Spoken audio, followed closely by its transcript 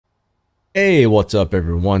Hey, what's up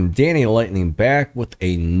everyone? Danny Lightning back with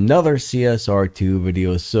another CSR2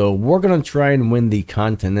 video. So we're going to try and win the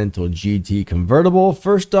Continental GT convertible.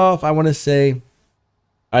 First off, I want to say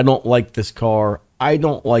I don't like this car. I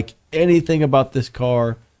don't like anything about this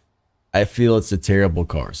car. I feel it's a terrible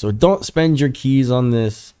car. So don't spend your keys on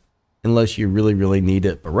this unless you really need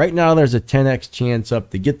it. But right now there's a 10x chance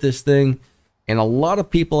up to get this thing. And a lot of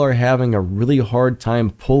people are having a really hard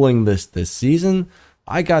time pulling this season.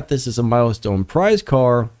 I got this as a milestone prize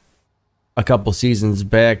car a couple seasons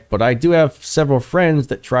back, but I do have several friends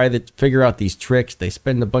that try to figure out these tricks. They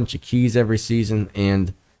spend a bunch of keys every season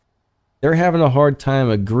and they're having a hard time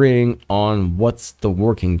agreeing on what's the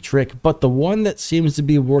working trick. But the one that seems to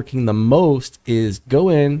be working the most is go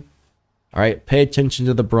in, all right, pay attention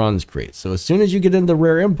to the bronze crate. So as soon as you get into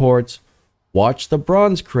rare imports, watch the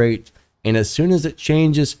bronze crate, and as soon as it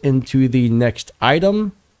changes into the next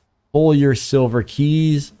item, pull your silver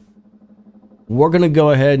keys. We're going to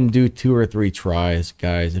go ahead and do 2 or 3 tries,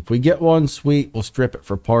 guys. If we get one, sweet, we'll strip it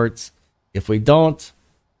for parts. If we don't,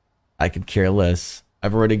 I could care less.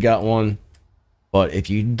 I've already got one. But if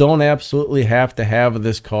you don't absolutely have to have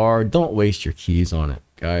this car, don't waste your keys on it,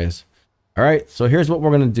 guys. All right, so here's what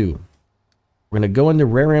we're going to do. We're going to go into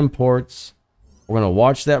rare imports. We're going to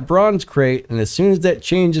watch that bronze crate. And as soon as that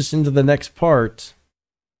changes into the next part,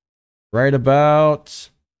 right about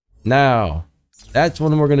now, that's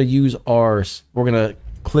when we're going to use we're going to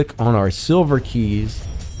click on our silver keys.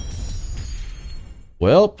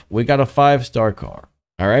 Well, we got a 5-star car.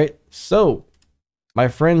 All right. So my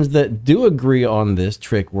friends that do agree on this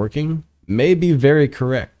trick working may be very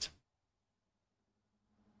correct.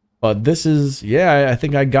 But this is, yeah, I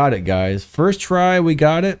think I got it, guys. First try, we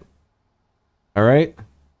got it. All right.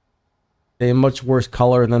 A much worse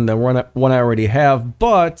color than the one I already have,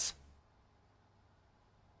 but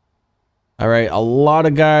all right, a lot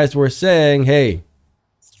of guys were saying, hey,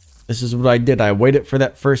 this is what I did. I waited for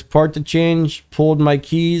that first part to change, pulled my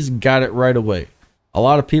keys, got it right away. A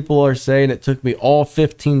lot of people are saying it took me all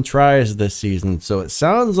 15 tries this season. So it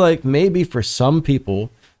sounds like maybe for some people,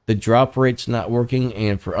 the drop rate's not working,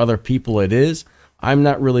 and for other people it is. I'm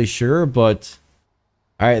not really sure, but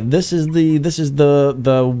all right, this is the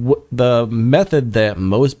method that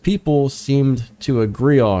most people seemed to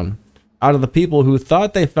agree on. Out of the people who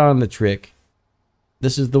thought they found the trick,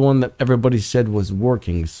 this is the one that everybody said was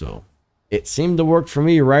working. So it seemed to work for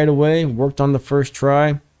me right away. Worked on the first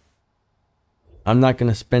try. I'm not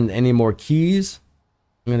going to spend any more keys.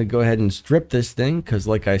 I'm going to go ahead and strip this thing because,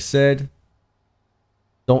 like I said,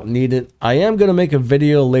 don't need it. I am going to make a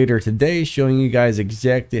video later today showing you guys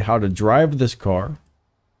exactly how to drive this car. All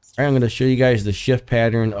right, I'm going to show you guys the shift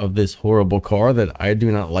pattern of this horrible car that I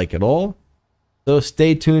do not like at all. So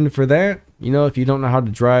stay tuned for that. You know, if you don't know how to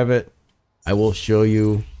drive it, I will show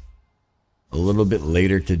you a little bit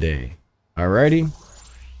later today. Alrighty.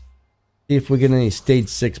 See if we get any stage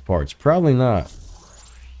 6 parts. Probably not.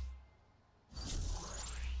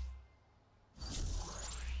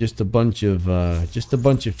 Just a bunch of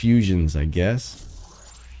fusions, I guess.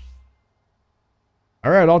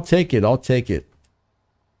 Alright, I'll take it. I'll take it.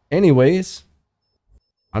 Anyways,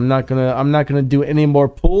 I'm not gonna do any more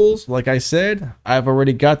pulls. Like I said, I've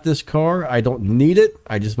already got this car. I don't need it.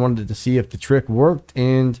 I just wanted to see if the trick worked,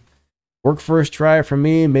 and work first try for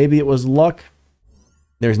me. Maybe it was luck.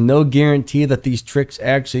 There's no guarantee that these tricks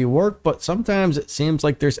actually work, but sometimes it seems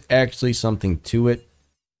like there's actually something to it.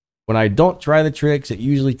 When I don't try the tricks, it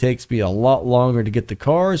usually takes me a lot longer to get the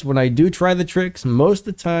cars. When I do try the tricks, most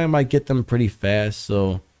of the time I get them pretty fast.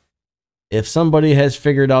 So if somebody has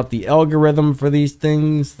figured out the algorithm for these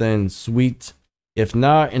things, then sweet. If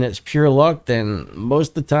not, and it's pure luck, then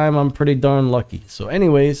most of the time I'm pretty darn lucky. So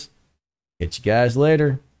anyways, catch you guys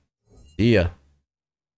later. See ya.